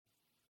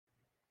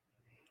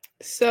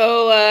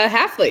So,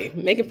 Hafley,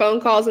 making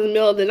phone calls in the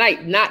middle of the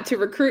night, not to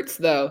recruits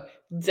though,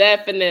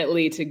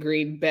 definitely to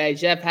Green Bay.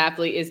 Jeff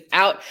Hafley is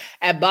out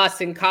at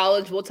Boston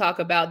College. We'll talk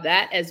about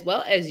that as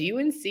well as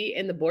UNC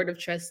and the Board of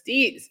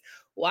Trustees.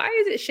 Why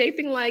is it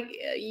shaping like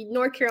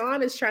North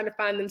Carolina is trying to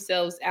find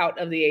themselves out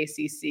of the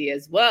ACC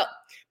as well?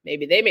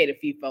 Maybe they made a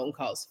few phone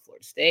calls to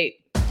Florida State.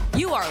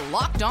 You are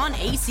Locked On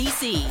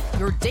ACC,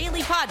 your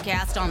daily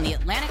podcast on the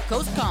Atlantic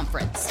Coast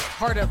Conference.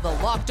 Part of the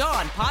Locked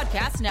On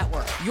Podcast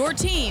Network, your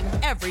team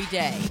every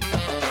day.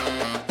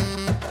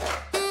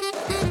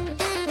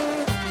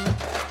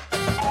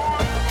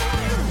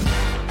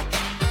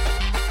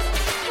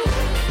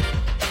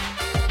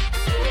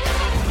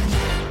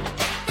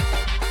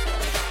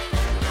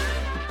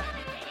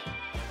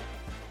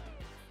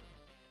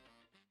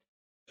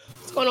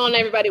 What's going on,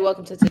 everybody?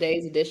 Welcome to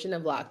today's edition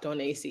of Locked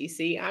On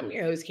ACC. I'm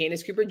your host,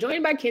 Candace Cooper,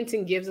 joined by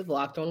Kenton Gibbs of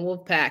Locked On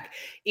Wolfpack.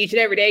 Each and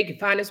every day, you can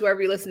find us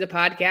wherever you listen to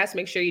podcasts.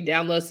 Make sure you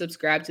download,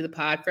 subscribe to the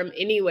pod from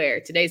anywhere.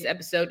 Today's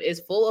episode is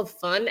full of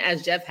fun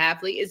as Jeff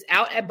Hafley is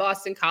out at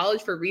Boston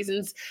College for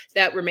reasons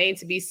that remain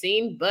to be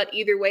seen. But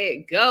either way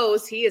it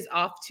goes, he is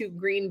off to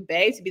Green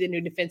Bay to be the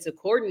new defensive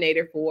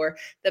coordinator for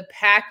the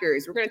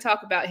Packers. We're going to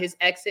talk about his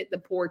exit, the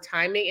poor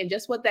timing, and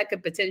just what that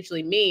could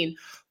potentially mean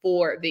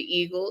for the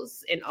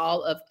Eagles and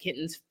all of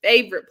Kenton's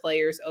favorite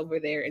players over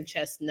there in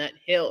Chestnut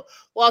Hill.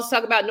 We'll also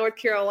talk about North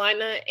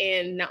Carolina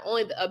and not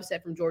only the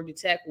upset from Georgia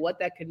Tech, what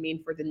that could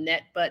mean for the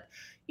net, but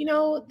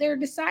they're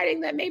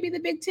deciding that maybe the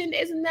Big Ten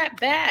isn't that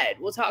bad.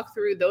 We'll talk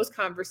through those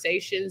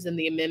conversations and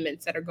the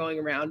amendments that are going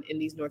around in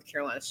these North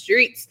Carolina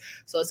streets.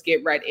 So let's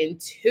get right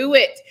into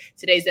it.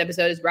 Today's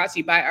episode is brought to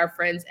you by our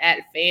friends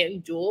at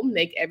FanDuel.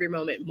 Make every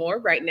moment more.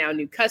 Right now,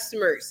 new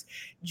customers.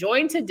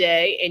 Join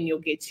today and you'll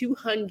get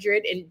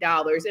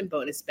 $200 in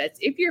bonus bets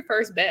if your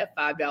first bet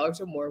of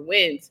 $5 or more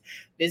wins.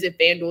 Visit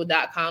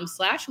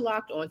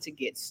FanDuel.com/locked-on to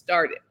get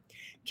started.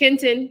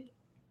 Kenton,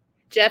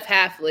 Jeff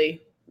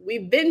Hafley,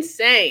 we've been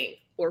saying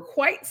for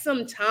quite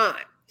some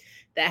time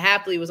that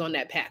Hafley was on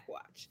that pack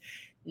watch.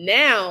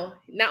 Now,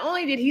 not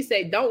only did he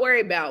say, don't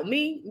worry about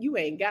me, you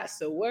ain't got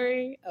to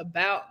worry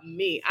about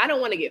me. I don't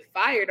want to get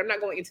fired. I'm not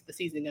going into the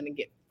season going to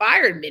get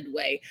fired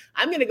midway.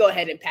 I'm going to go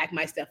ahead and pack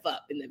my stuff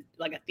up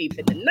like a thief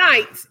in the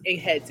night and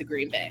head to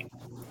Green Bay.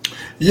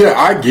 Yeah,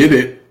 I get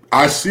it.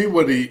 I see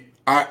what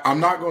I'm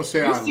not going to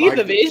say you I see like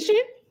the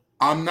vision?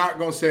 I'm not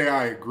going to say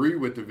I agree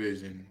with the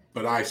vision,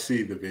 but I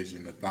see the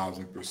vision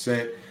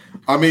 1,000%.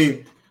 I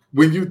mean,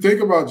 when you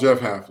think about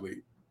Jeff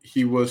Hafley,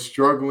 he was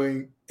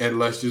struggling, and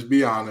let's just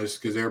be honest,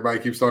 because everybody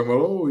keeps talking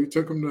about, he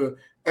took him to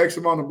X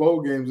amount of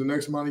bowl games and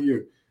X amount of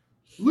years.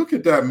 Look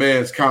at that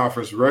man's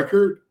conference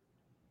record.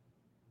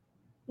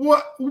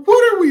 What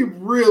are we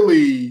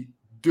really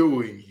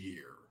doing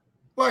here?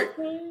 Like,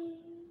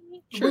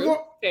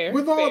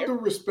 with all due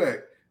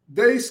respect,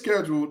 they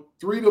scheduled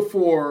 3 to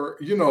 4,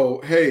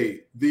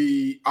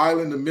 the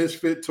Island of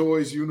Misfit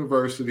Toys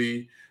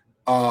University,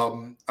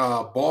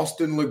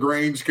 Boston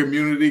LaGrange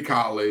Community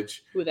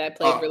College. Who that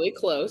played really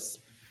close.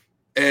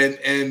 And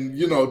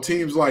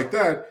teams like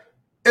that.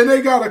 And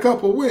they got a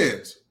couple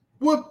wins.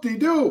 What'd they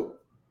do?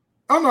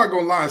 I'm not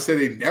going to lie and say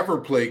they never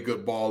played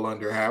good ball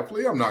under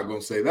Hafley. I'm not going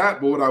to say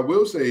that. But what I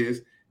will say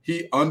is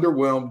he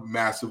underwhelmed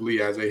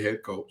massively as a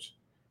head coach.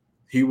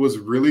 He was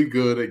really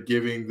good at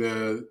giving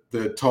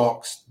the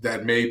talks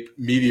that made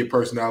media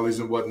personalities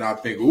and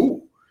whatnot think,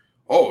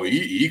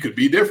 he could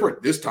be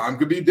different. This time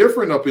could be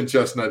different up in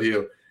Chestnut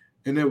Hill.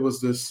 And it was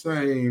the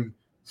same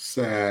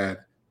sad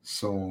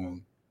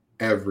song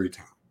every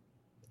time.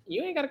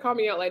 You ain't got to call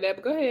me out like that,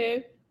 but go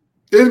ahead.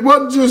 It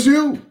wasn't just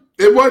you.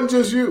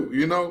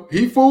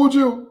 He fooled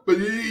you, but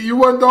you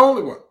weren't the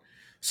only one.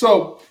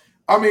 So,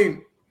 I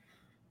mean,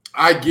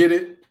 I get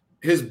it.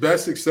 His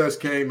best success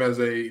came as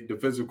a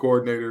defensive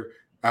coordinator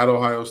at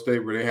Ohio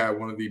State, where they had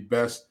one of the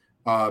best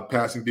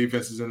passing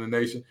defenses in the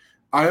nation.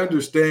 I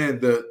understand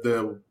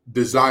the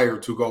desire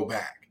to go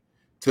back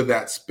to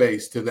that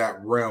space, to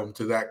that realm,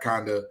 to that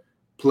kind of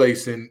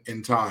place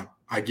in time.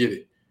 I get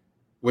it.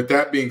 With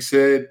that being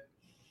said,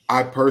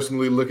 I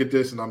personally look at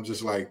this and I'm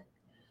just like,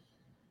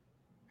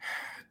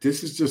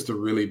 this is just a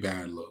really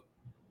bad look.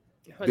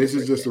 100%. This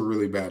is just a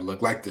really bad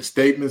look. Like the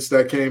statements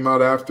that came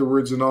out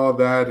afterwards and all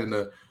that, and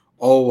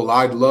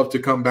I'd love to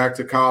come back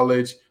to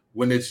college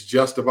when it's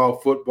just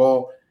about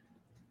football.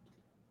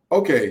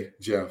 Okay,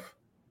 Jeff,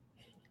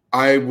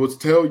 I will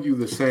tell you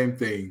the same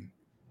thing.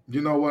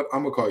 You know what?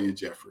 I'm going to call you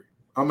Jeffrey.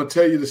 I'm going to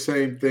tell you the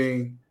same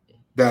thing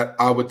that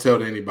I would tell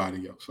to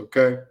anybody else,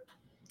 okay?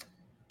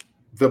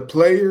 The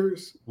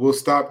players will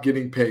stop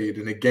getting paid,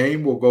 and the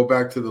game will go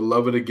back to the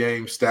love of the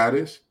game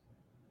status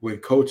when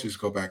coaches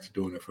go back to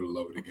doing it for the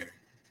love of the game.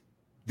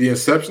 The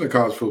inception of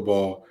college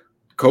football,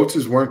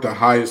 coaches weren't the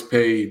highest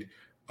paid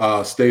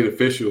state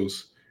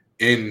officials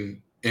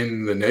in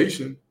the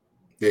nation.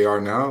 They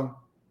are now.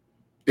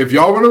 If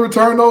y'all want to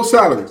return those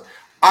salaries,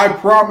 I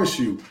promise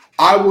you,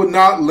 I will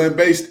not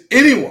lambaste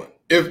anyone.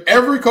 If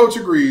every coach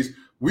agrees,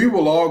 we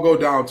will all go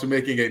down to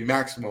making a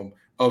maximum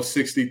of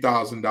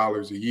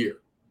 $60,000 a year.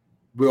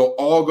 We'll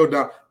all go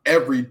down.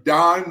 Every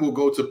dime will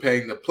go to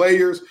paying the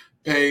players,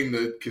 paying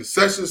the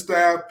concession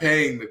staff,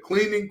 paying the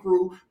cleaning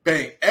crew,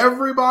 paying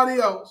everybody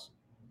else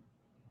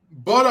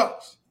but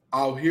us.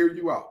 I'll hear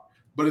you out.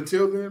 But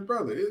until then,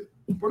 brother,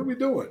 what are we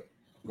doing?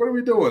 What are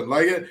we doing?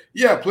 Like,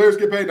 yeah, players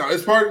get paid now.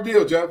 It's part of the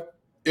deal, Jeff.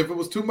 If it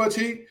was too much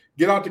heat,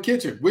 get out the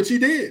kitchen, which he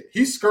did.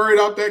 He scurried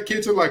out that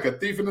kitchen like a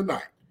thief in the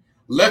night,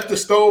 left the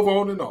stove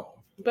on and on.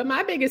 But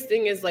my biggest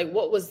thing is, like,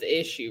 what was the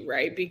issue,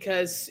 right?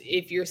 Because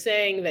if you're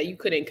saying that you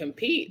couldn't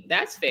compete,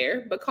 that's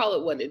fair, but call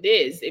it what it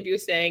is. If you're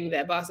saying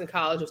that Boston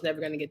College was never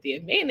going to get the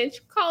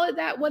advantage, call it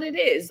that what it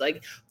is.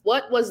 Like,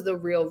 what was the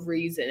real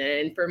reason?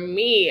 And for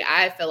me,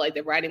 I felt like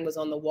the writing was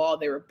on the wall.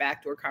 There were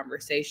backdoor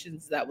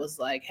conversations that was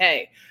like,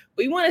 hey,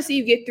 we want to see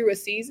you get through a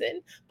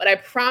season, but I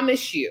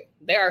promise you,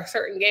 there are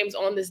certain games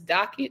on this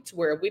docket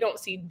where if we don't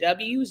see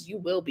W's, you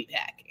will be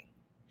packing.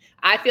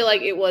 I feel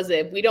like it was,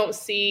 if we don't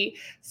see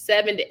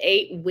 7 to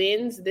 8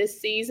 wins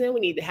this season, we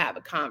need to have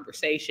a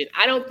conversation.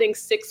 I don't think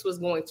 6 was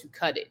going to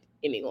cut it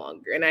any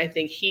longer. And I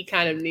think he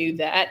kind of knew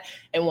that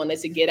and wanted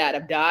to get out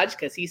of Dodge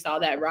because he saw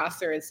that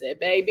roster and said,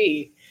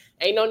 baby,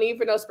 ain't no need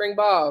for no spring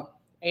ball.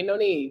 Ain't no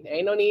need.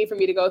 Ain't no need for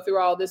me to go through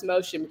all this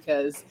motion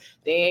because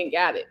they ain't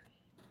got it.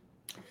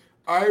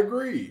 I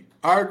agree.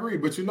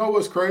 But you know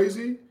what's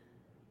crazy?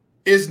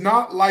 It's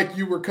not like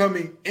you were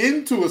coming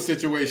into a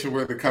situation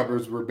where the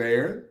cupboards were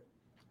bare.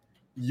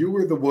 You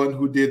were the one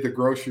who did the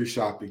grocery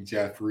shopping,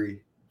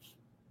 Jeffrey.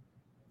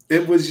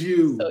 It was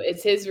you. So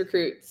it's his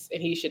recruits,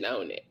 and he should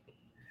own it.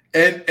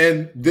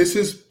 And this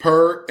is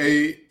per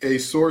a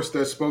source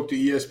that spoke to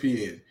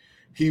ESPN.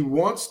 He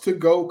wants to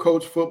go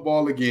coach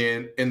football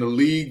again in a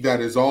league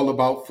that is all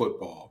about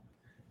football.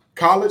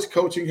 College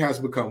coaching has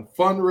become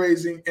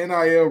fundraising,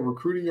 NIL,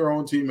 recruiting your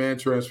own team, and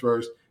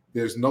transfers.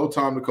 There's no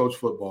time to coach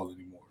football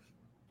anymore.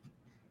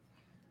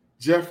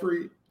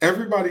 Jeffrey,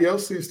 everybody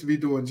else seems to be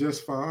doing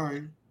just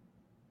fine.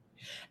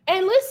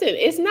 And listen,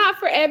 it's not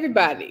for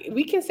everybody.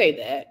 We can say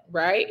that,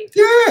 right?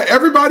 Yeah,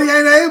 everybody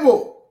ain't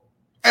able.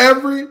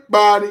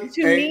 Everybody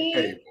to ain't me,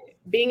 able.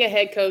 Being a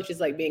head coach is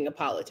like being a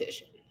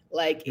politician.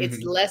 Like,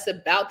 it's less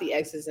about the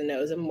X's and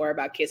O's and more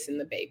about kissing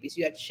the babies.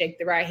 You have to shake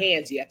the right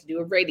hands. You have to do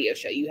a radio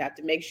show. You have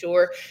to make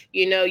sure,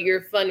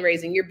 your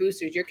fundraising, your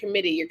boosters, your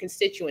committee, your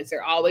constituents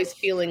are always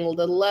feeling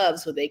the love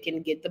so they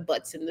can get the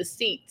butts in the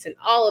seats and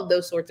all of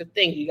those sorts of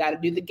things. You got to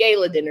do the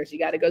gala dinners. You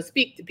got to go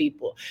speak to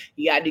people.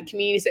 You got to do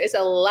community. So it's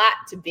a lot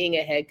to being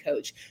a head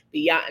coach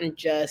beyond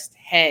just,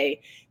 hey,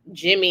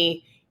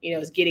 Jimmy,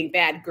 is getting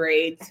bad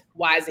grades.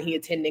 Why isn't he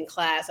attending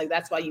class? Like,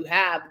 that's why you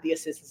have the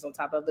assistants on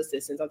top of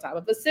assistants on top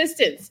of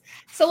assistants.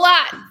 It's a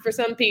lot for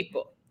some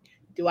people.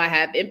 Do I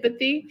have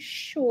empathy?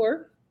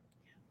 Sure.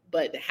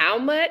 But how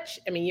much?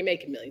 I mean, you're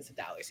making millions of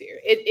dollars here.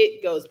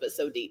 It goes but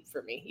so deep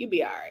for me. You'll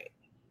be all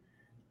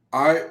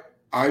right.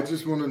 I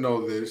just want to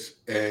know this,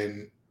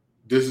 and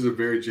this is a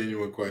very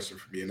genuine question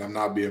for me, and I'm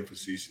not being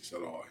facetious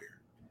at all here.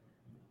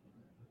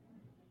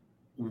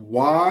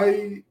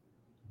 Why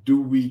do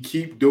we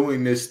keep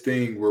doing this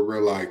thing where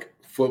we're like,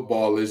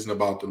 football isn't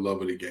about the love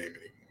of the game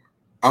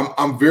anymore?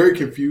 I'm very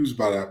confused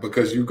by that,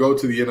 because you go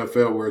to the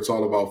NFL where it's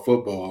all about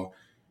football,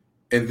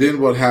 and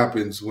then what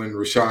happens when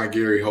Rashawn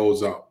Gary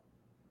holds out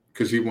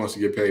because he wants to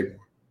get paid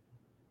more?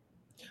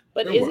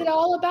 But is it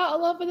all about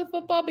a love of the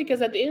football?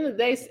 Because at the end of the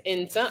day,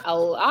 in a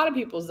lot of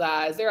people's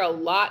eyes, there are a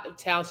lot of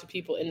talented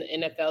people in the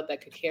NFL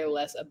that could care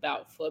less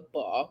about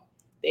football.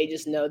 They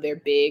just know they're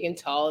big and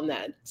tall, and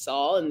that's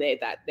all, and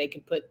that they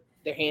can put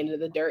their hand in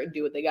the dirt and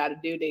do what they got to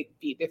do to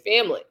feed their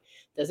family.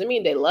 Doesn't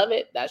mean they love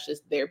it. That's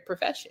just their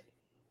profession.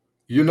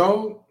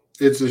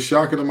 It's a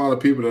shocking amount of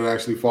people that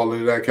actually fall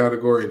into that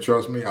category. And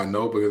trust me, I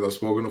know, because I've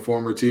spoken to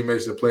former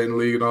teammates that play in the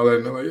league and all that.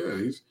 And they're like,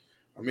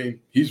 yeah,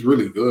 he's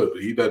really good,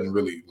 but he doesn't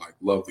really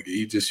love the game.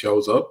 He just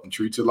shows up and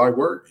treats it like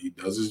work. He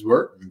does his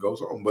work and goes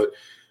home. But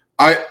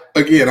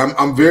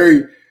I'm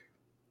very,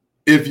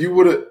 if you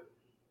would have,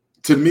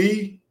 to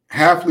me,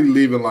 Hafley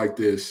leaving like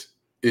this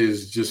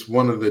is just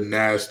one of the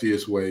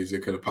nastiest ways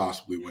it could have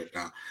possibly went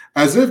down.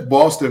 As if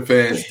Boston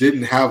fans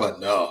didn't have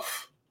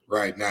enough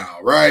right now,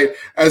 right?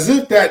 As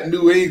if that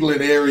New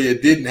England area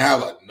didn't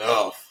have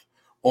enough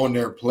on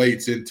their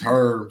plates in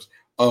terms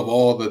of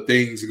all the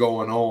things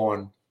going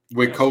on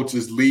with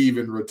coaches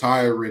leaving,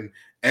 retiring,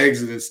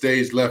 exiting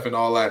stage left and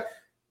all that.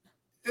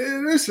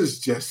 This is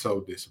just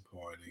so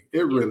disappointing.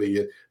 It really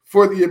is.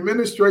 For the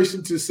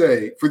administrators to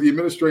say,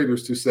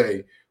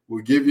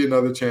 we'll give you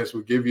another chance,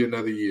 we'll give you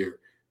another year,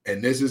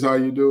 and this is how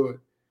you do it.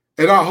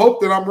 And I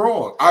hope that I'm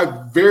wrong.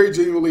 I very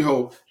genuinely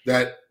hope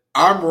that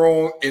I'm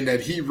wrong and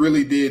that he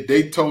really did.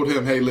 They told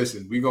him, hey,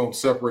 listen, we're going to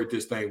separate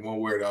this thing one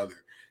way or the other.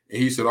 And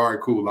he said, all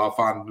right, cool, I'll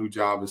find a new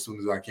job as soon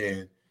as I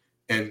can,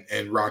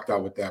 and rocked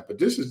out with that. But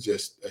this is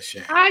just a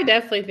shame. I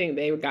definitely think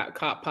they got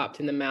caught popped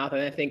in the mouth.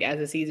 And I think as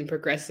the season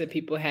progresses,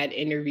 people had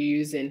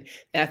interviews and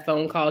that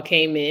phone call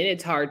came in.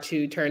 It's hard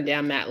to turn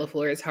down Matt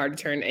LaFleur. It's hard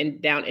to turn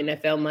down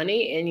NFL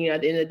money. And,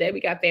 at the end of the day,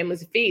 we got families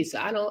to feed. So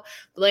I don't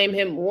blame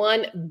him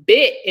one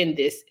bit in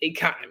this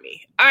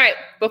economy. All right,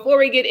 before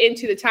we get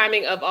into the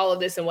timing of all of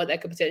this and what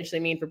that could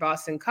potentially mean for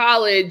Boston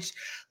College,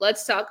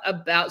 let's talk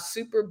about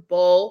Super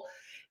Bowl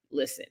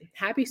Listen,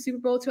 happy Super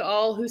Bowl to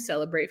all who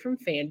celebrate from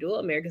FanDuel,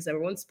 America's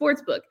 #1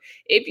 sportsbook.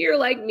 If you're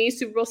like me,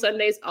 Super Bowl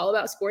Sunday is all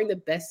about scoring the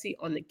best seat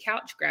on the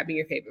couch, grabbing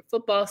your favorite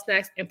football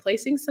snacks, and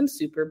placing some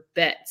super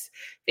bets.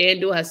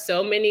 FanDuel has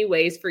so many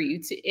ways for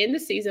you to end the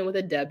season with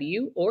a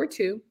W or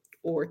 2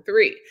 or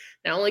 3.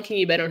 Not only can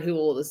you bet on who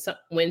will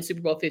win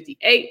Super Bowl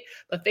 58,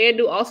 but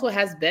FanDuel also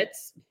has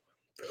bets.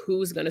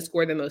 Who's going to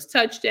score the most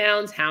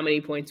touchdowns? How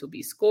many points will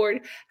be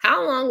scored?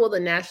 How long will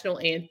the national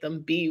anthem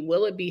be?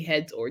 Will it be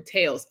heads or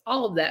tails?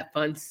 All of that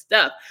fun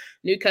stuff.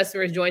 New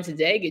customers join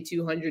today. Get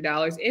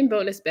 $200 in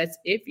bonus bets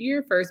if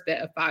your first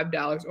bet of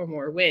 $5 or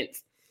more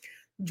wins.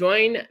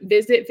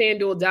 Visit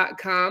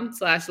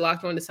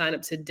FanDuel.com/lockedon to sign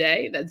up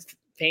today. That's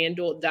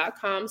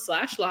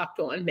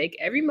FanDuel.com/lockedon. Make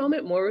every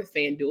moment more with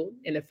FanDuel,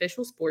 an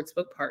official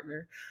sportsbook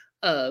partner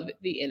of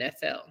the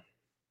NFL.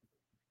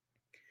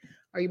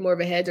 Are you more of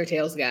a heads or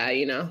tails guy,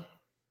 Do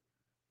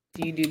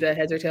you do the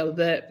heads or tails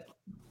bet?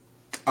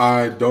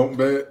 I don't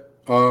bet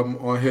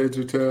on heads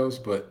or tails,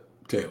 but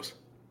tails.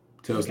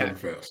 Tails never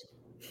fails.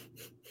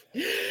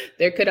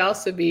 There could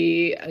also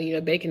be,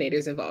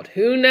 baconators involved.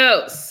 Who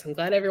knows? I'm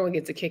glad everyone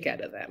gets a kick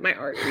out of that. My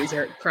arteries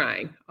are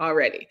crying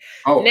already.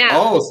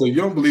 So you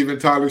don't believe in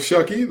Tyler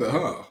Shuck either,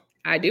 huh?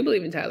 I do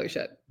believe in Tyler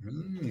Shuck.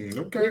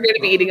 Okay. We're going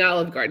to be eating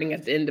Olive Garden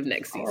at the end of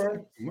next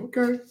season.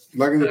 Okay.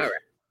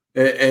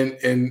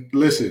 And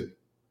listen,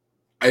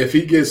 if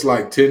he gets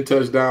like 10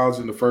 touchdowns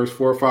in the first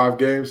 4 or 5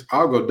 games,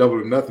 I'll go double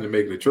or nothing to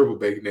make it a triple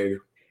baconator.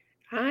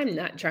 I'm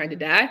not trying to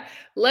die.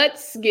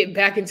 Let's get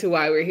back into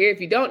why we're here. If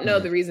you don't know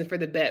the reason for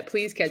the bet,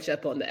 please catch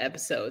up on the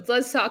episodes.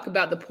 Let's talk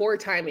about the poor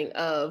timing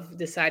of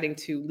deciding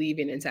to leave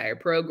an entire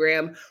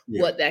program,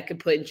 what that could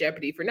put in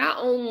jeopardy for not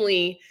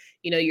only,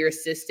 your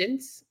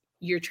assistants,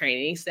 your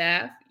training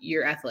staff,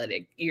 your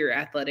athletic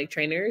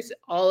trainers,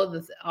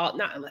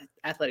 not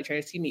athletic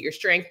trainers, your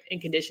strength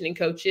and conditioning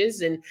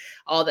coaches and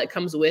all that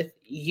comes with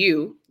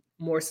you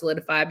more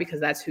solidified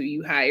because that's who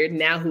you hired.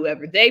 Now,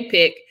 whoever they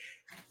pick,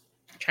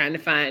 trying to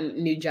find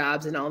new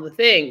jobs and all the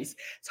things.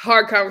 It's a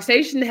hard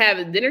conversation to have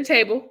at the dinner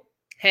table.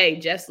 Hey,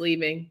 Jeff's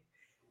leaving.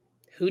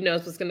 Who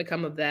knows what's going to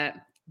come of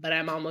that? But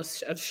I'm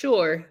almost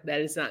sure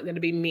that it's not going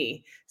to be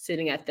me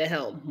sitting at the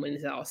helm when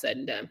it's all said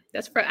and done.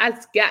 That's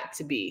got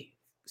to be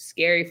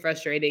scary,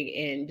 frustrating,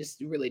 and just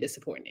really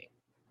disappointing.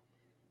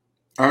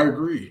 I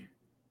agree.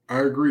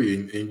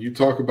 And you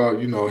talk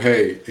about,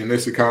 hey, in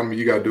this economy,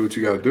 you got to do what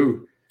you got to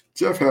do.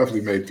 Jeff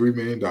Hafley made $3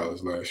 million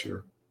last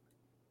year.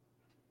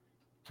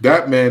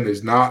 That man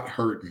is not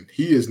hurting.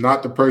 He is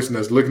not the person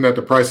that's looking at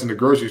the price in the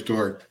grocery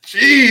store.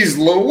 Jeez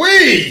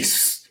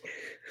Louise,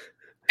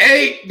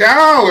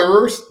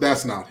 $8.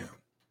 That's not him.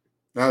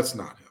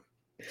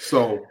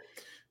 So,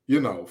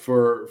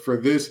 for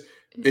this,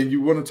 and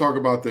you want to talk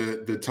about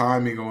the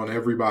timing on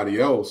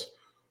everybody else.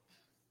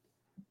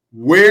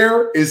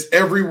 Where is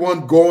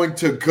everyone going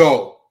to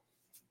go?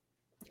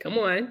 Come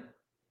on.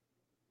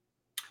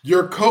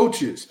 Your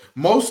coaches.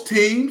 Most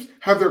teams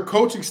have their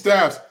coaching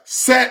staffs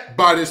set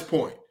by this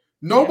point.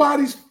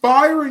 Nobody's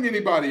firing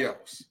anybody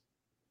else.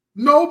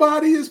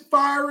 Nobody is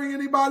firing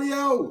anybody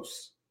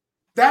else.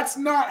 That's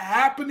not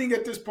happening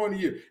at this point of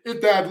the year. If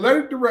the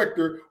athletic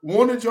director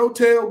wanted your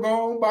tail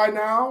gone by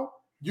now,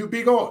 you'd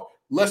be gone.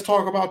 Let's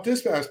talk about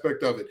this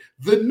aspect of it.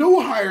 The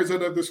new hires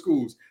at other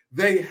schools,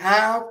 they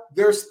have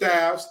their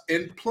staffs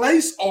in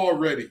place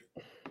already.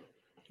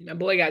 My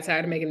boy got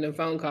tired of making them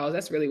phone calls.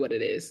 That's really what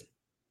it is.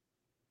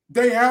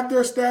 They have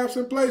their staffs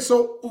in place.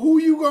 So who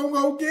you going to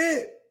go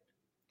get?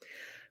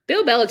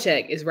 Bill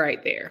Belichick is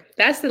right there.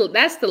 That's the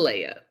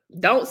layup.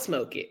 Don't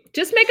smoke it.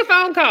 Just make a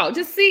phone call.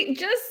 Just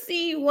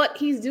see what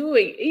he's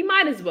doing. He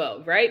might as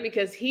well, right?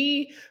 Because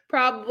he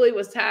probably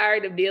was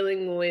tired of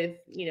dealing with,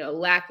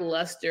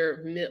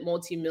 lackluster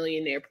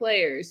multimillionaire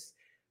players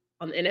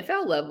on the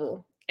NFL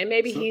level. And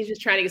maybe he's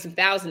just trying to get some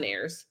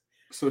thousandaires.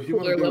 So he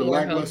want to do a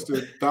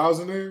lackluster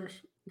thousandaires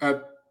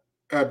at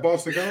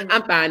Boston College?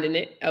 I'm finding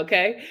it,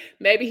 okay?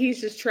 Maybe he's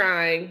just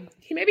trying.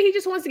 Maybe he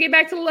just wants to get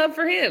back to the love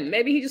for him.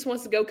 Maybe he just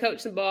wants to go coach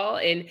some ball,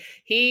 and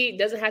he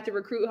doesn't have to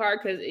recruit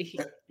hard because,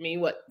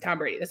 Tom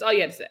Brady. That's all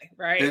you have to say,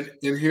 right? And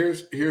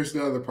here's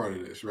the other part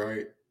of this,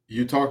 right?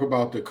 You talk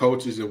about the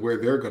coaches and where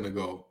they're going to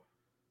go.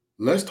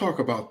 Let's talk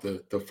about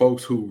the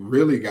folks who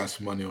really got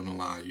some money on the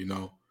line,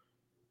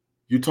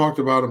 You talked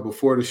about them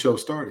before the show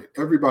started.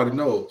 Everybody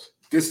knows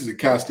this is a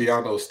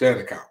Castellanos stand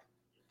account.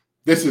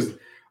 This is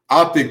 –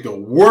 I think the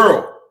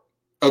world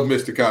of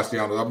Mr.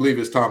 Castellanos. I believe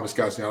it's Thomas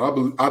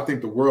Castellanos. I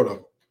think the world of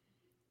him.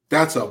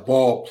 That's a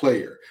ball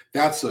player.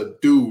 That's a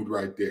dude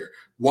right there.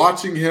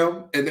 Watching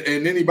him, and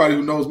anybody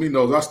who knows me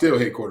knows I still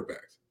hate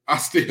quarterbacks. I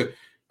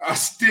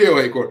still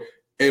hate quarterbacks.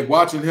 And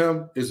watching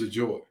him is a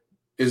joy.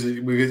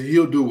 Because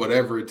he'll do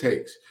whatever it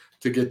takes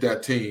to get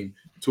that team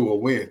to a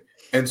win.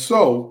 And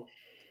so,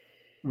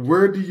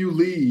 where do you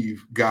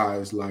leave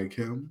guys like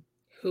him?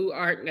 who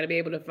aren't going to be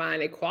able to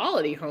find a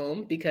quality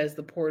home because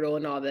the portal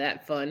and all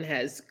that fun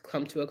has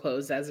come to a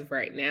close as of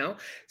right now.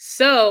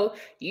 So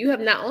you have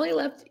not only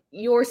left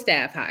your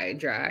staff high and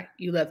dry,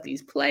 you left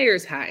these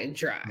players high and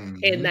dry.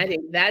 And I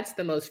think that's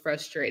the most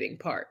frustrating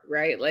part,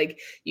 right? Like,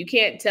 you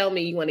can't tell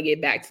me you want to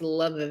get back to the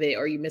love of it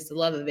or you miss the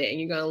love of it, and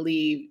you're going to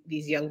leave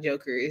these young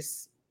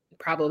jokers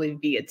probably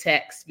via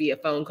text, via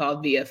phone call,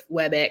 via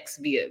WebEx,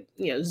 via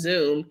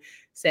Zoom,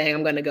 saying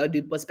I'm going to go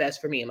do what's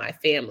best for me and my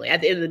family.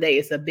 At the end of the day,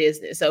 it's a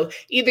business. So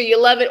either you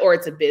love it or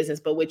it's a business,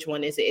 but which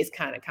one is it? It's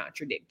kind of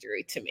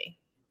contradictory to me.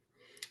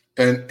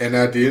 And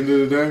at the end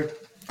of the day,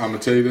 I'm going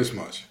to tell you this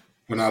much.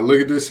 When I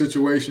look at this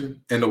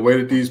situation and the way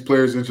that these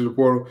players enter the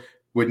portal,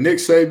 with Nick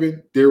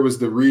Saban, there was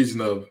the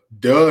reason of,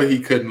 he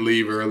couldn't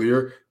leave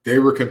earlier. They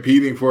were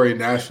competing for a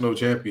national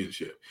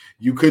championship.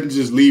 You couldn't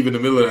just leave in the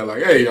middle of that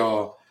like, hey,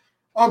 y'all,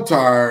 I'm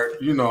tired,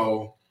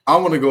 I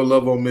want to go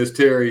love on Miss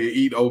Terry and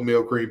eat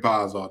oatmeal cream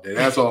pies all day.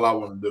 That's all I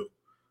want to do.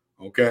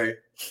 Okay?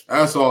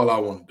 That's all I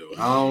want to do.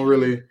 I don't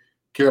really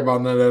care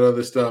about none of that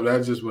other stuff.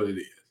 That's just what it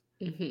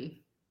is.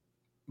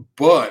 Mm-hmm.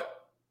 But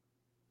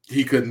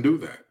he couldn't do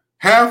that.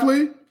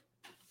 Hafley,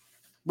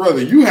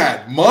 brother, you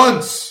had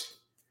months.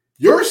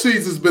 Your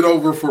season's been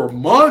over for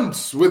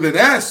months with an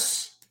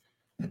S.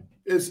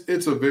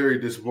 It's a very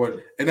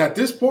disappointing. And at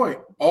this point,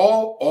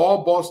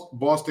 all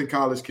Boston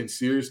College can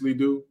seriously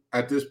do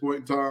at this point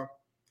in time,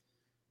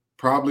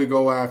 probably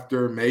go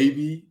after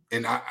maybe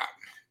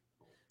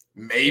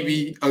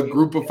a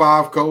group of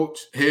 5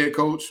 head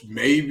coach,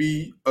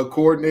 maybe a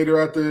coordinator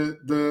at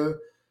the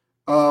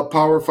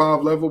Power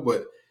 5 level.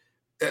 But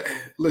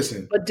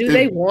listen. But do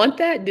they want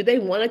that? Do they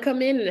want to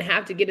come in and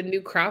have to get a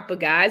new crop of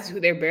guys who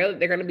they're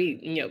going to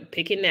be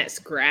picking at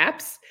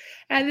scraps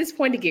at this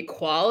point to get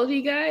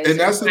quality guys? And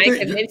that's the thing.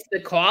 Convince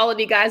the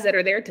quality guys that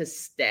are there to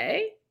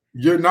stay.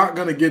 You're not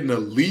going to get an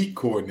elite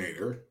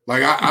coordinator.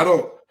 Like I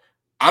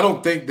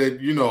don't think that,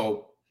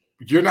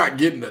 you're not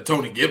getting a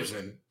Tony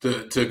Gibson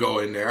to go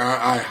in there.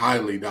 I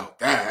highly doubt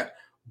that.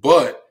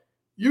 But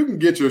you can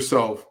get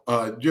yourself,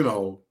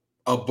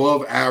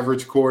 above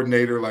average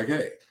coordinator. Like,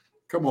 hey,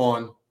 come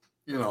on,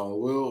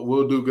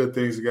 we'll do good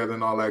things together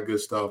and all that good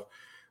stuff.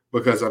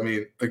 Because, I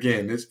mean,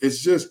 again,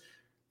 it's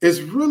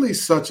really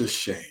such a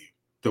shame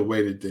the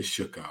way that this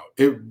shook out.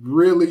 It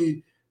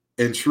really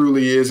and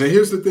truly is. And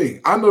here's the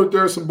thing. I know that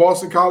there are some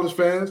Boston College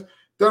fans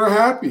that are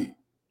happy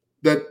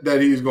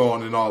that he's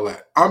gone and all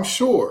that. I'm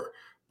sure.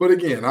 But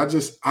again, I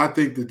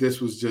think that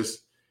this was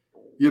just,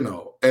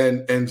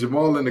 and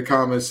Jamal in the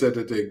comments said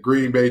that the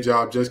Green Bay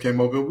job just came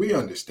open. We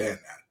understand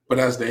that. But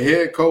as the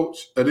head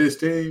coach of this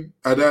team,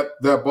 at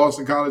that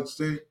Boston College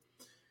team,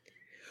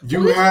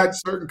 you had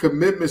certain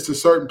commitments to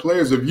certain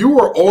players. If you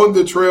were on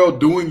the trail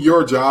doing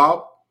your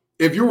job,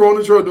 because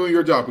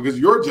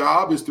your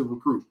job is to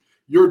recruit,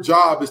 your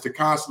job is to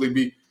constantly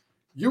be.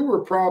 You were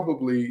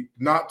probably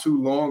not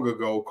too long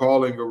ago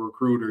calling a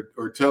recruiter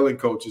or telling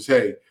coaches,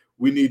 hey,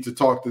 we need to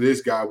talk to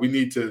this guy. We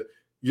need to,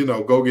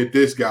 go get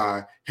this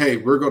guy. Hey,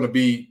 we're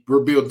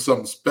building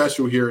something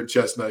special here in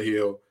Chestnut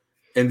Hill.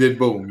 And then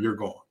boom, you're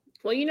gone.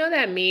 Well,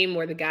 that meme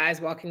where the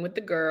guy's walking with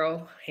the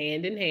girl,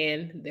 hand in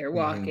hand, they're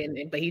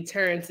walking, but he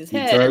turns his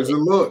head. He turns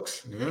and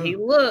looks. Yeah. He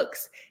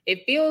looks.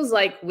 It feels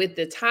like with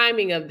the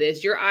timing of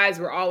this, your eyes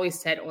were always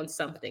set on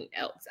something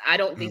else. I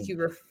don't think you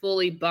were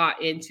fully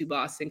bought into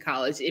Boston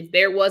College. If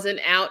there was an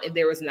out, if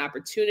there was an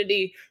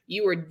opportunity,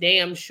 you were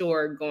damn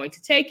sure going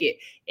to take it.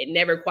 It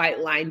never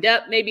quite lined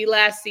up. Maybe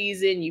last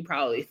season, you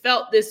probably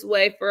felt this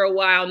way for a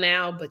while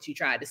now, but you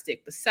tried to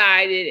stick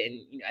beside it.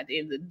 And at the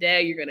end of the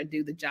day, you're going to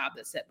do the job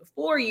that's set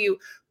before you.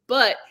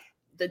 But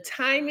the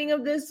timing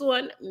of this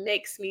one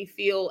makes me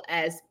feel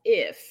as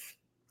if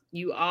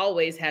you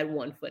always had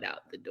one foot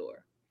out the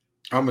door.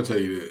 I'm going to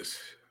tell you this.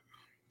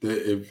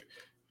 If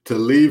to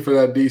leave for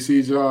that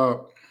DC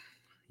job,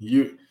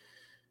 you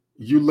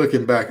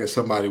looking back at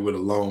somebody with a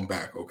long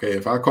back, okay?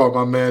 If I caught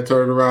my man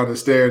turning around and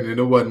staring and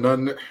there wasn't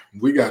nothing there,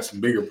 we got some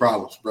bigger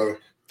problems, brother.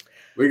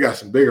 We got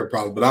some bigger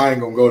problems, but I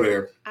ain't going to go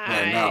there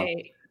right now.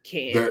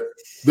 Can't.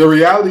 The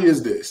reality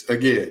is this.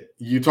 Again,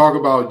 you talk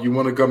about you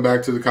want to come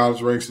back to the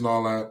college ranks and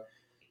all that.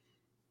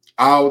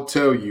 I'll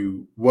tell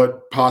you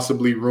what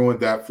possibly ruined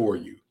that for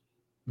you.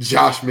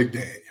 Josh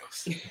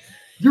McDaniels.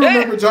 You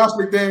remember Josh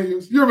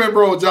McDaniels? You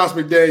remember old Josh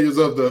McDaniels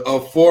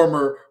of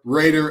former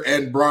Raider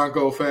and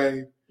Bronco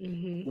fame?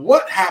 Mm-hmm.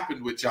 What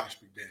happened with Josh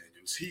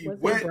McDaniels? He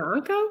went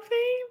Bronco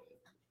fame?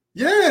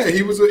 Yeah,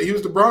 he was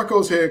the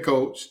Broncos head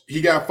coach. He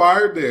got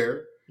fired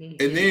there.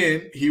 Mm-hmm. And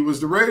then he was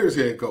the Raiders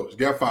head coach.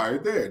 Got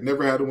fired there.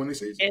 Never had a winning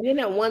season. And then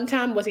at one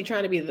time, was he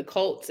trying to be the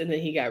Colts? And then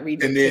he got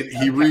reneged. And then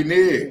he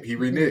reneged.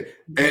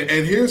 Mm-hmm.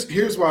 And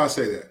here's why I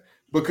say that.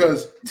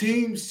 Because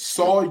teams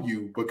saw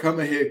you become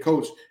a head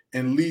coach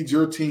and lead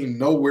your team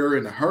nowhere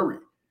in a hurry.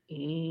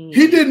 Mm-hmm.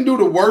 He didn't do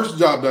the worst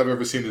job that I've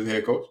ever seen as a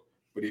head coach,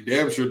 but he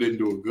damn sure didn't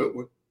do a good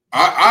one.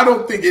 I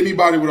don't think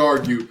anybody would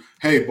argue,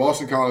 hey,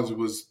 Boston College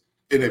was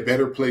in a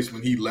better place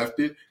when he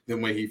left it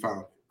than when he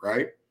found it,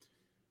 right?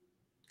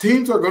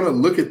 Teams are going to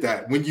look at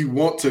that when you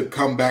want to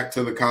come back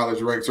to the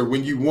college ranks or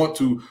when you want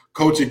to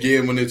coach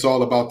again when it's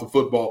all about the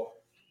football.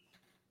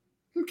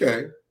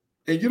 Okay.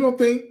 And you don't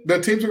think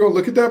that teams are going to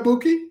look at that,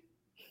 Buki?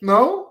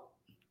 No?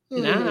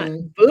 Not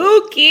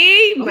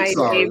Buki, I'm my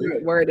sorry.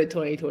 favorite word of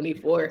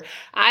 2024.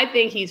 I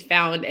think he's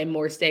found a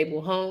more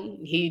stable home.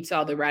 He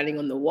saw the writing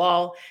on the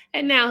wall,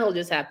 and now he'll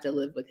just have to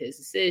live with his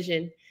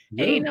decision.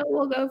 Yeah. And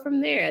we'll go from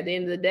there. At the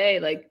end of the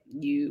day,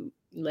 you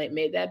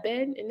made that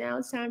bed, and now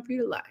it's time for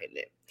you to lie in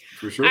it.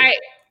 For sure. All right.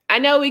 I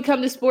know we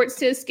come to sports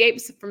to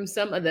escape from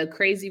some of the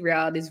crazy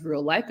realities of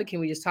real life, but can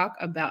we just talk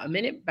about a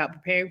minute about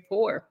preparing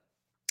for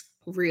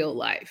real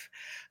life?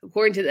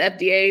 According to the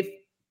FDA,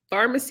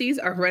 pharmacies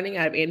are running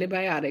out of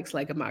antibiotics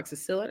like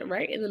amoxicillin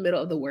right in the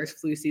middle of the worst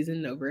flu season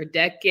in over a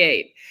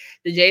decade.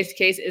 The J's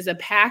case is a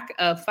pack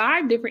of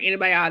 5 different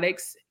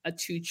antibiotics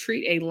to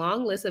treat a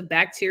long list of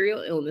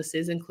bacterial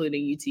illnesses,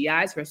 including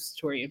UTIs,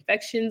 respiratory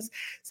infections,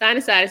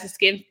 sinusitis,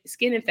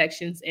 skin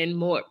infections, and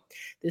more.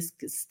 This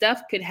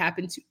stuff could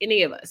happen to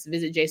any of us.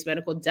 Visit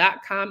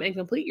jacemedical.com and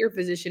complete your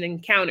physician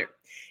encounter.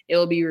 It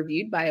will be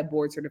reviewed by a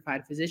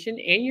board-certified physician,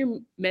 and your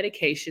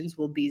medications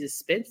will be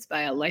dispensed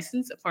by a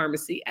licensed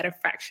pharmacy at a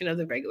fraction of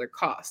the regular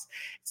cost.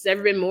 It's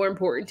never been more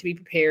important to be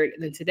prepared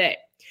than today.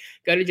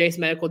 Go to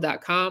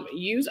jacemedical.com.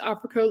 Use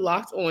offer code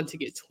LOCKEDON to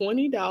get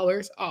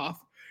 $20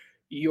 off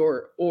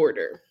your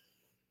order.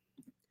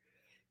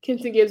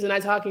 Kenton Gibbs and I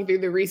talking through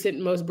the recent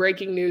most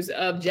breaking news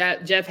of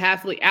Jeff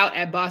Hafley out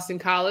at Boston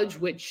College,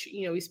 which,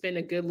 we spend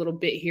a good little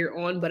bit here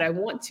on, but I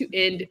want to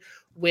end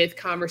with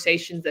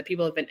conversations that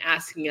people have been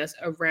asking us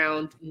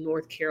around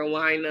North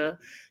Carolina.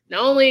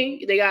 Not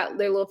only they got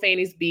their little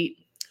fannies beat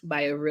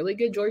by a really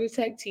good Georgia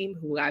Tech team,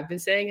 who I've been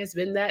saying has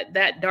been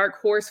that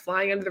dark horse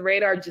flying under the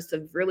radar, just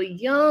a really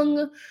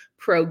young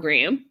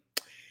program.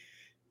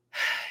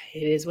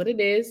 It is what it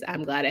is.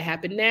 I'm glad it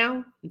happened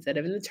now instead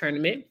of in the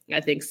tournament.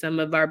 I think some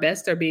of our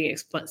best are being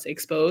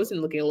exposed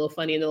and looking a little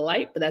funny in the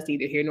light, but that's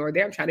neither here nor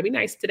there. I'm trying to be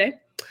nice today.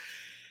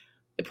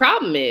 The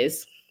problem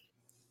is,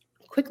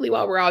 quickly,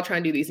 while we're all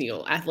trying to do these,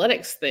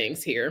 athletics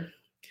things here,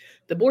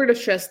 the Board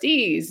of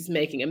Trustees is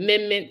making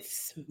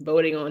amendments,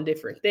 voting on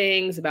different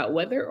things about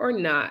whether or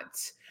not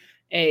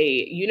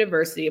a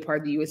university, a part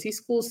of the UNC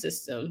school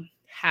system,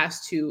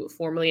 has to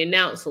formally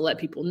announce to let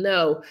people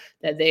know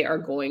that they are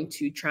going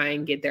to try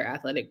and get their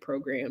athletic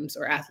programs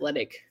or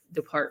athletic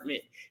department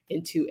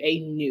into a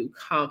new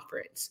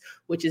conference,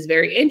 which is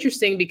very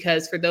interesting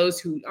because for those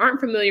who aren't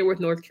familiar with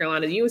North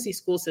Carolina, the UNC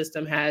school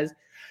system has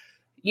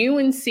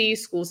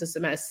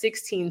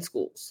 16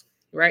 schools,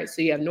 right?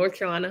 So you have North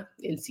Carolina,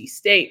 NC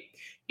State,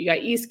 you got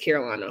East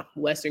Carolina,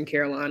 Western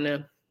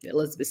Carolina,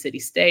 Elizabeth City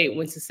State,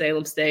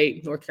 Winston-Salem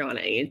State, North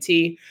Carolina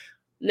A&T,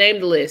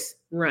 name the list,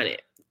 run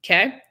it,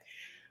 okay?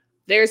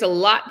 There's a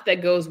lot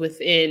that goes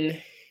within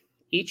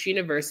each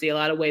university, a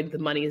lot of ways the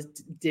money is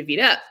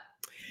divvied up.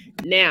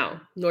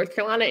 Now, North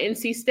Carolina,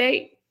 NC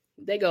State,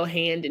 they go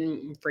hand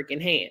in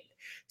freaking hand.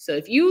 So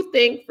if you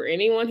think, for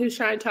anyone who's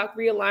trying to talk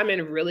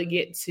realignment and really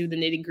get to the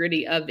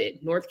nitty-gritty of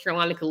it, North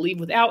Carolina could leave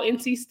without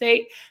NC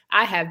State,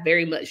 I have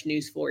very much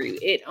news for you.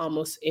 It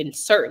almost and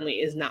certainly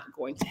is not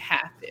going to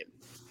happen.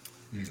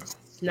 No.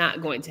 It's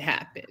not going to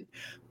happen.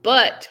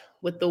 But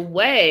with the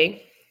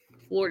way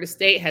Florida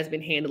State has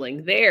been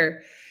handling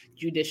their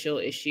judicial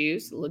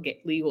issues,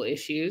 legal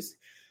issues,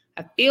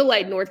 I feel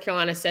like North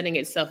Carolina is setting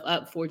itself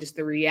up for just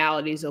the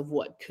realities of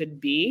what could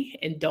be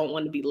and don't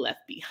want to be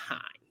left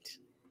behind.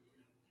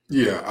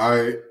 Yeah,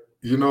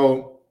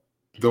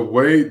 the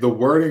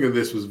wording of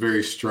this was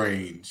very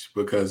strange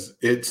because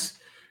it's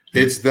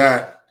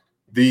that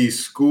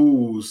these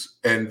schools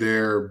and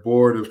their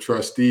board of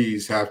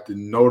trustees have to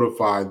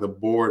notify the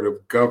board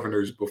of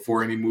governors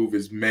before any move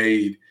is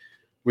made,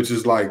 which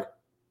is like,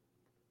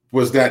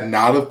 was that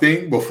not a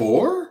thing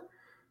before?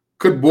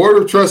 Could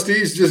board of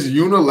trustees just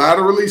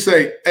unilaterally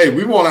say, "Hey,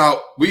 we want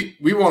out. We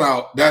want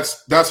out."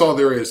 That's all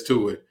there is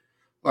to it.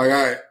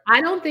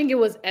 I don't think it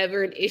was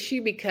ever an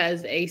issue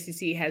because the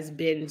ACC UNC has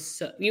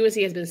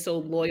been so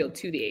loyal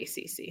to the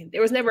ACC.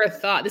 There was never a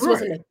thought. This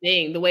wasn't a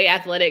thing. The way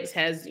athletics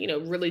has,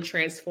 really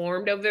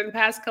transformed over the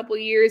past couple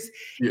of years,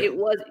 It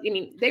was.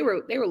 They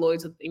were loyal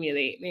to.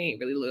 They ain't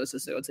really loyal to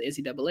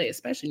NCAA,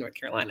 especially North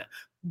Carolina.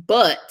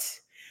 But,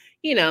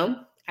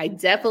 I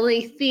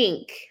definitely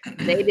think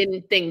they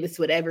didn't think this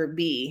would ever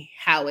be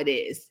how it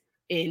is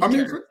in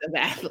terms of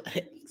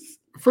athletics.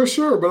 For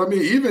sure. But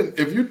even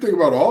if you think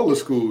about all the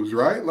schools,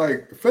 right?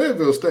 Like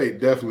Fayetteville State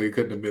definitely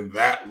couldn't have been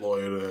that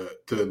loyal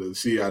to the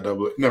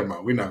CIAA. Never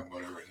mind. We're not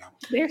going there right now.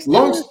 They're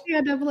still in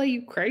CIAA,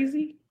 you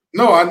crazy?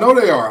 No, I know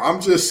they are.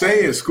 I'm just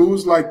saying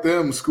schools like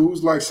them,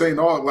 schools like St.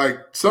 Aug, like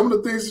some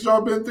of the things that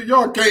y'all been through,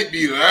 y'all can't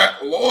be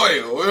that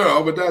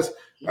loyal, but that's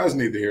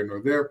neither here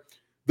nor there.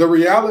 The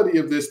reality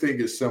of this thing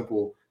is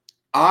simple.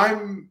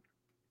 I'm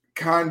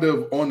kind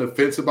of on the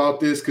fence about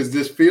this because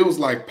this feels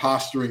like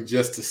posturing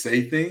just to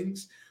say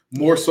things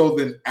more so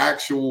than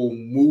actual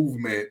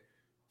movement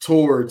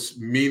towards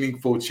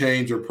meaningful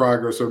change or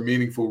progress or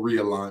meaningful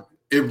realignment.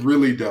 It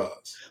really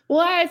does. Well,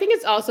 I think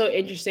it's also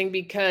interesting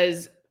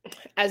because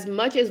as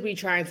much as we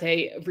try and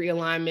say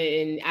realignment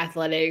in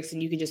athletics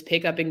and you can just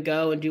pick up and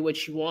go and do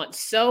what you want,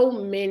 so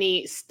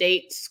many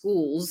state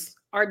schools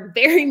are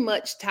very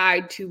much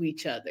tied to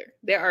each other.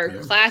 There are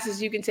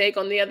classes you can take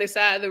on the other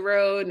side of the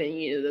road,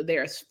 and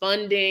there's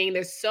funding.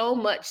 There's so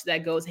much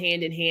that goes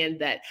hand in hand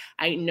that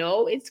I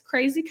know it's a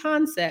crazy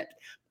concept,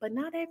 but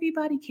not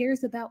everybody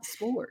cares about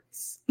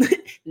sports.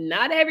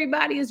 Not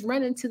everybody is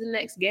running to the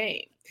next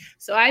game.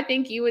 So I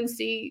think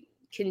UNC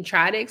can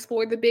try to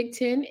explore the Big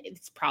Ten.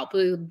 It's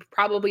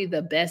probably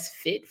the best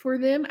fit for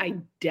them. I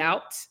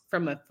doubt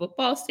from a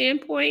football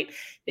standpoint,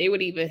 they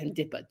would even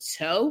dip a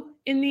toe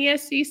in the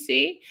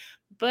SEC,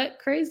 but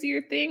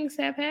crazier things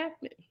have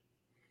happened.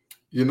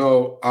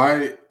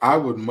 I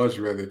would much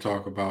rather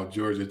talk about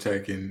Georgia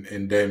Tech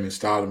and Damon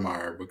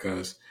Stoudemire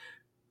because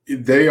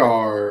they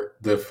are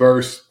the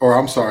first,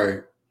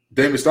 Damon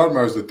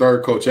Stoudemire is the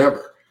third coach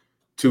ever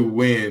to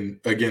win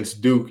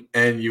against Duke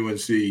and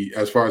UNC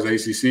as far as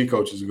ACC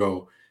coaches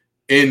go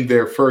in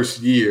their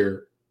first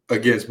year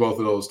against both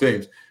of those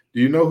teams.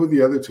 Do you know who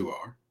the other two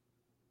are?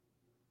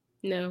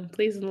 No,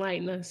 please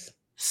enlighten us.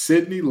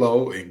 Sidney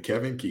Lowe and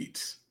Kevin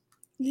Keats.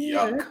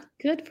 Yeah, yuck.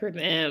 Good for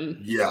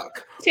them.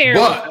 Yuck.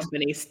 Terrible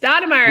company.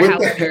 Stoudemire,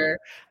 however,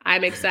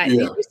 I'm excited.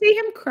 Yeah. Did you see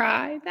him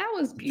cry? That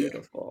was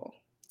beautiful.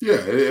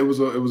 Yeah, it was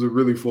a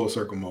really full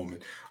circle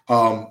moment.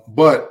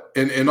 But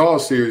in all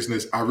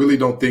seriousness, I really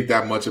don't think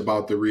that much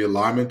about the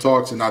realignment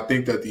talks, and I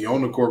think that the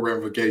on-the-court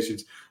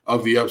ramifications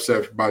of the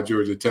upset by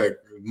Georgia Tech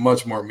are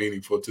much more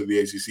meaningful to the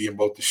ACC in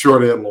both the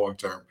short and long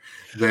term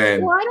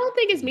than. Well, I don't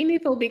think it's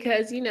meaningful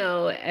because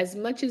as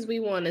much as we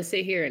want to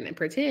sit here and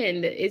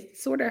pretend, it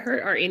sort of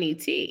hurt our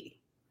NET.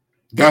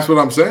 That's what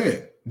I'm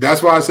saying.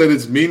 That's why I said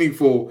it's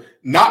meaningful,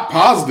 not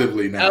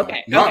positively now.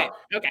 Okay.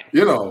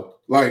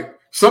 Like.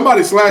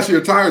 Somebody slash your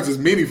tires is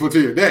meaningful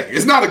to your day.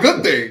 It's not a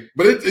good thing,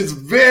 but it's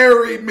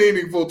very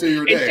meaningful to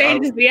your day. It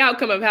changes the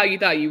outcome of how you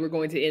thought you were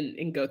going to end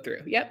and go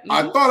through. Yep. Mm-hmm.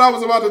 I thought I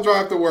was about to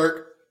drive to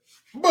work.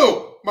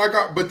 Boom. My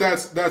God. But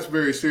that's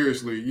very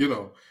seriously,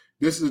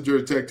 this is a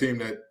Georgia Tech team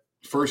that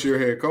first year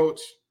head coach,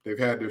 they've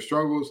had their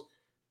struggles,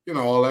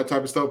 all that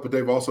type of stuff, but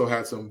they've also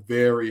had some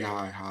very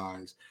high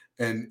highs.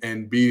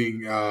 And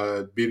beating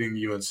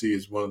UNC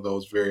is one of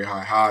those very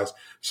high highs.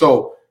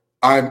 So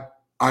I'm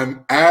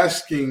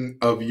asking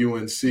of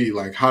UNC,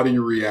 like, how do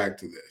you react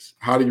to this?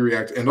 How do you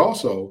react? And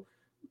also,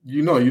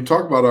 you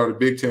talk about are the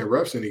Big Ten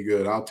refs any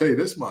good? I'll tell you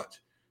this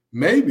much.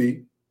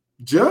 Maybe,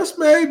 just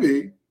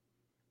maybe,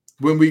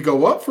 when we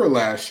go up for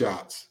last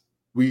shots,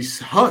 we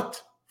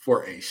hunt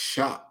for a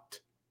shot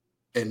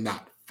and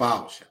not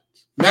foul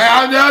shots.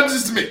 Now, that's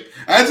just me.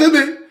 That's just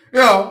me. I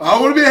don't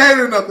want to be a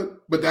hater or nothing,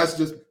 but that's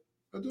just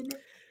me.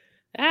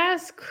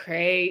 That's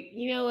great.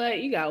 You know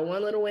what? You got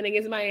one little win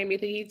against Miami. I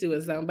think he's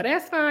doing something, but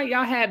that's fine.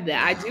 Y'all have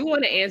that. I do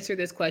want to answer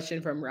this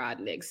question from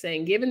Rodnick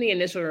saying, given the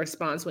initial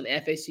response when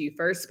FSU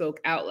first spoke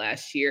out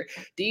last year,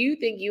 do you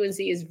think UNC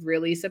is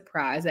really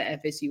surprised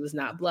that FSU was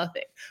not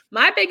bluffing?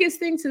 My biggest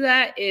thing to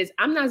that is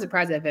I'm not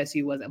surprised that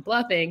FSU wasn't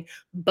bluffing,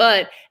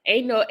 but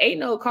ain't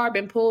no car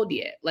been pulled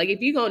yet. Like,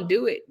 if you're going to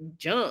do it,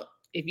 jump.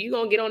 If you're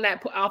going to get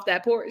off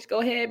that porch,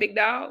 go ahead, big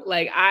dog.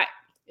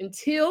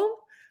 Until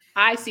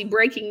I see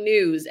breaking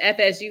news,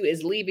 FSU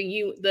is leaving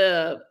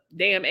the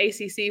damn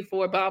ACC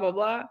for blah, blah,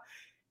 blah.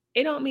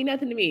 It don't mean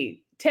nothing to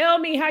me. Tell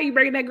me how you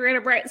breaking that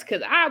granite rights,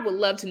 because I would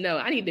love to know.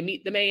 I need to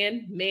meet the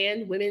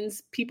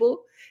women's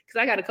people,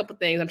 because I got a couple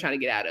things I'm trying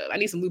to get out of. I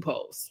need some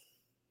loopholes.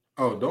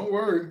 Oh, don't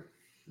worry.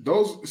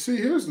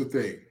 Here's the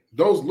thing.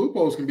 Those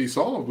loopholes can be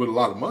solved with a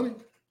lot of money.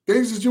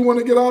 Things that you want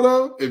to get out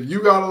of, if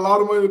you got a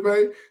lot of money to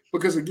pay,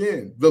 because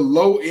again, the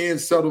low-end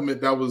settlement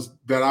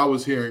that I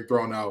was hearing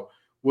thrown out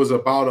was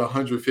about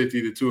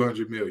 150 to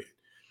 200 million.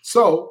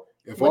 So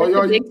if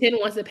the Big Ten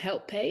wants to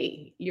help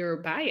pay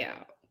your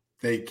buyout,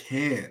 they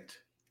can't.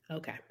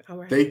 Okay, all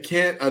right. They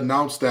can't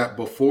announce that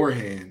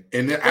beforehand,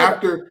 and then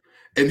after.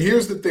 And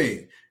here's the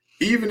thing: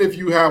 even if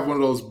you have one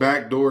of those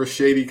backdoor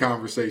shady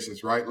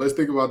conversations, right? Let's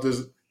think about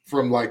this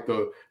from like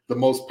the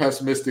most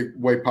pessimistic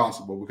way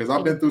possible, because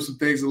I've been through some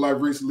things in life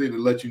recently to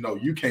let you know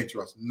you can't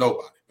trust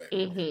nobody,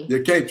 baby. Mm-hmm.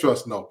 You can't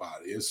trust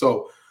nobody, and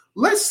so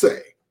let's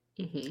say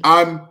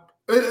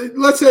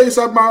let's say it's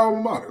at my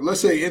alma mater.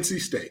 Let's say NC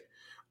State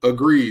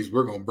agrees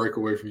we're going to break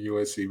away from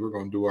UNC. We're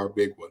going to do our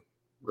big one.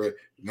 Right?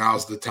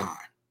 Now's the time,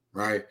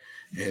 right?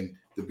 And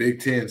the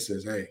Big Ten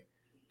says, hey,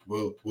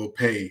 we'll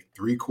pay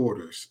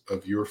 3/4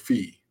 of your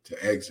fee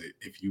to exit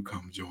if you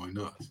come join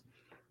us.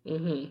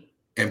 Mm-hmm.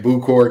 And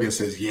Boo Corrigan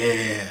says,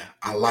 yeah,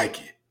 I like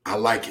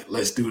it.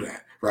 Let's do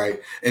that,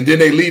 right? And then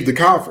they leave the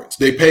conference.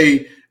 They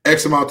pay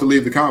X amount to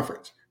leave the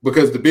conference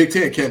because the Big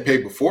Ten can't pay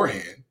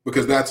beforehand,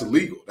 because that's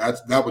illegal.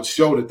 That would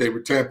show that they were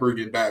tampering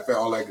in bad faith,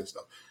 all that good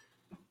stuff.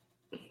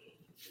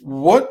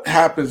 What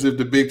happens if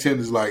the Big Ten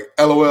is like,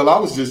 LOL, I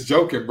was just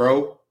joking,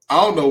 bro.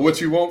 I don't know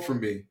what you want from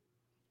me.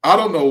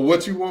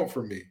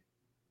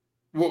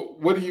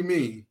 What do you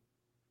mean?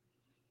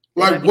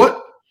 Like,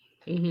 what?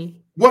 Mm-hmm.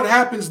 What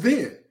happens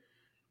then?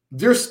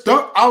 They're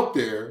stuck out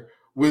there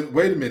with,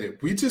 wait a minute,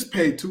 we just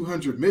paid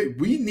 $200 million.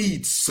 We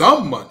need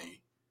some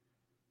money.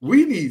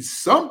 We need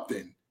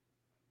something.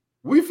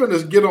 We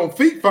finna get on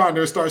Feet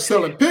Finder and start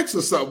selling pics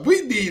or something.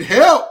 We need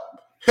help.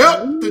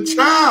 Help the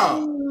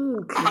child.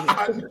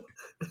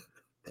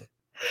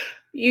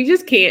 You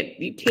just can't.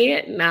 You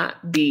can't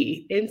not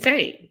be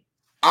insane.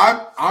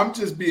 I'm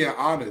just being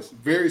honest.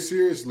 Very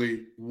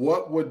seriously,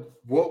 what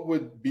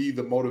would be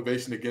the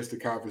motivation against the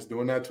conference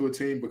doing that to a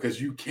team?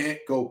 Because you can't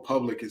go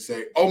public and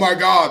say, "Oh my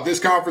God, this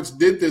conference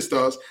did this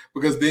to us,"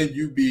 because then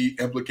you be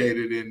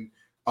implicated in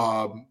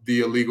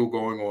the illegal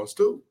going ons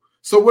too.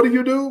 So what do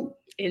you do?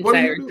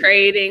 Insider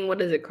trading.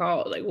 What is it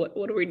called? Like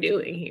what are we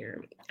doing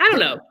here? I don't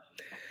know.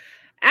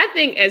 I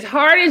think as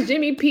hard as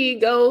Jimmy P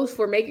goes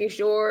for making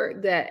sure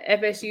that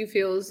FSU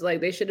feels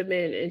like they should have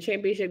been in a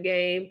championship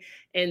game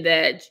and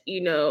that,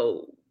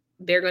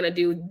 they're going to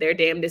do their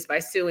damnedest by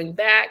suing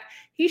back,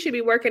 he should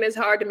be working as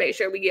hard to make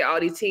sure we get all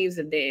these teams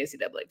in the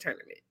NCAA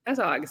tournament. That's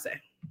all I can say.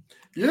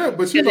 Yeah,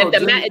 but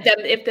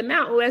if the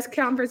Mountain West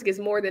Conference gets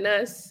more than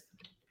us,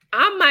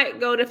 I might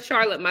go to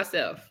Charlotte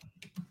myself.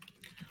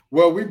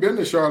 Well, we've been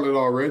to Charlotte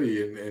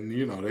already, and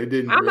they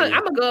didn't. I'm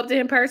gonna go up to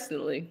him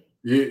personally.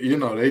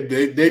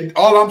 They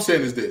all I'm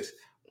saying is this.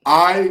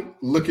 I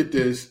look at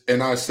this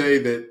and I say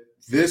that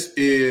this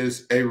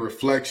is a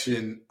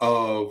reflection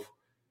of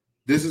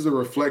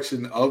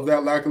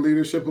that lack of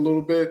leadership a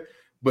little bit.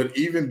 But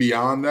even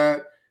beyond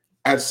that,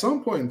 at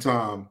some point in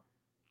time,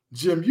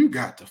 Jim, you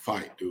got to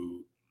fight,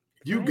 dude.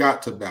 You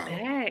got to battle.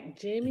 Back,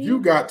 Jimmy. You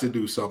got to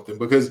do something,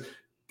 because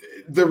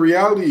the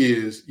reality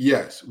is,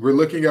 yes, we're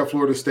looking at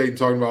Florida State and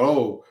talking about,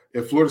 oh,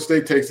 if Florida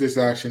State takes this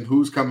action,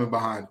 who's coming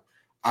behind them?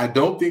 I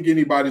don't think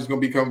anybody's going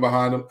to be coming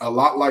behind them. A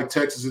lot like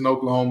Texas and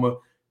Oklahoma,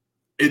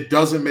 it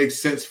doesn't make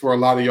sense for a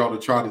lot of y'all to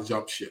try to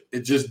jump ship.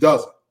 It just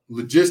doesn't.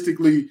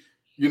 Logistically,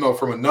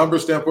 from a number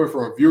standpoint,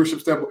 from a viewership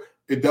standpoint,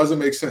 it doesn't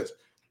make sense.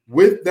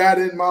 With that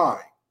in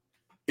mind,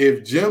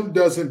 if Jim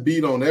doesn't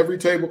beat on every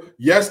table,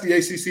 yes, the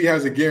ACC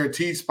has a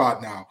guaranteed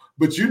spot now,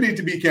 but you need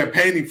to be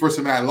campaigning for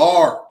some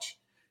at-large.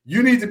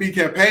 You need to be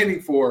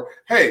campaigning for,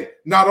 hey,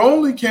 not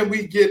only can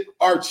we get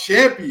our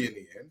champion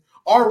in,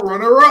 our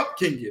runner-up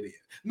can get in.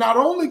 Not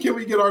only can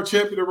we get our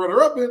champion and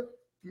runner-up in,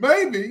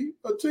 maybe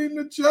a team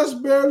that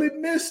just barely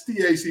missed the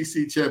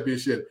ACC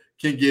championship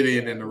can get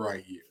in the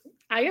right year.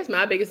 I guess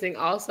my biggest thing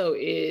also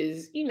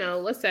is,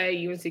 let's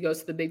say UNC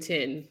goes to the Big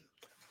Ten.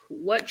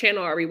 What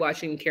channel are we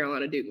watching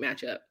Carolina Duke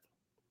matchup?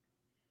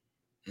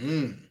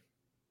 And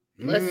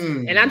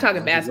I'm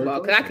talking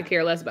basketball because I could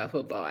care less about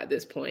football at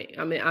this point.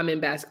 I'm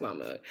in basketball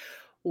mode.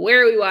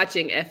 Where are we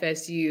watching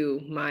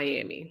FSU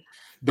Miami?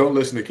 Don't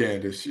listen to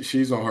Candace.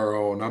 She's on her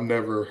own. I'm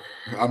never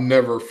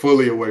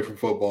fully away from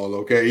football,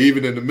 okay?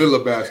 Even in the middle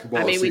of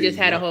basketball. We just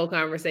had a whole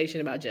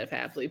conversation about Jeff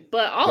Hafley.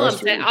 But all I'm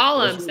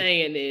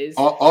saying is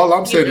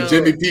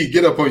Jimmy P,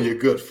 get up on your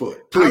good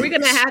foot. Please. Are we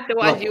gonna have to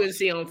watch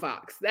UNC on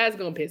Fox? That's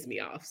gonna piss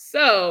me off.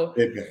 So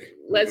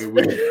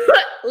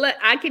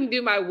I can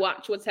do my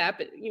watch what's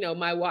happened,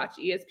 my watch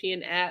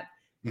ESPN app,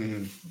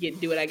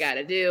 do what I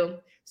gotta do.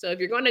 So if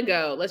you're going to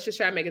go, let's just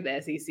try to make it the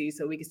SEC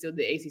so we can still do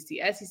the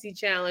ACC-SEC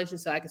challenge and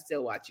so I can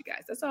still watch you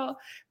guys. That's all.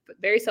 But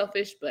very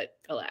selfish, but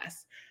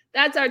alas.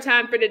 That's our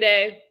time for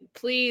today.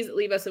 Please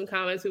leave us some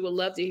comments. We would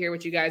love to hear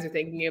what you guys are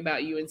thinking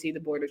about UNC,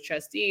 the Board of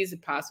Trustees, the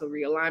possible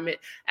realignment,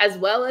 as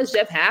well as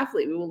Jeff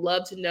Hafley. We would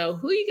love to know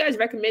who you guys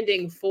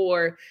recommending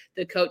for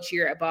the coach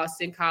here at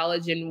Boston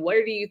College, and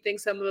where do you think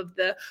some of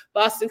the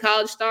Boston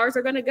College stars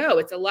are going to go?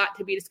 It's a lot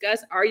to be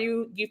discussed.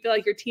 Do you feel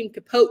like your team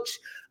could poach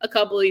a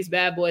couple of these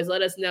bad boys?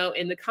 Let us know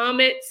in the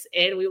comments,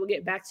 and we will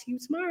get back to you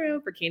tomorrow.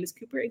 For Candace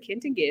Cooper and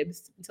Kenton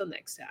Gibbs. Until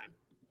next time.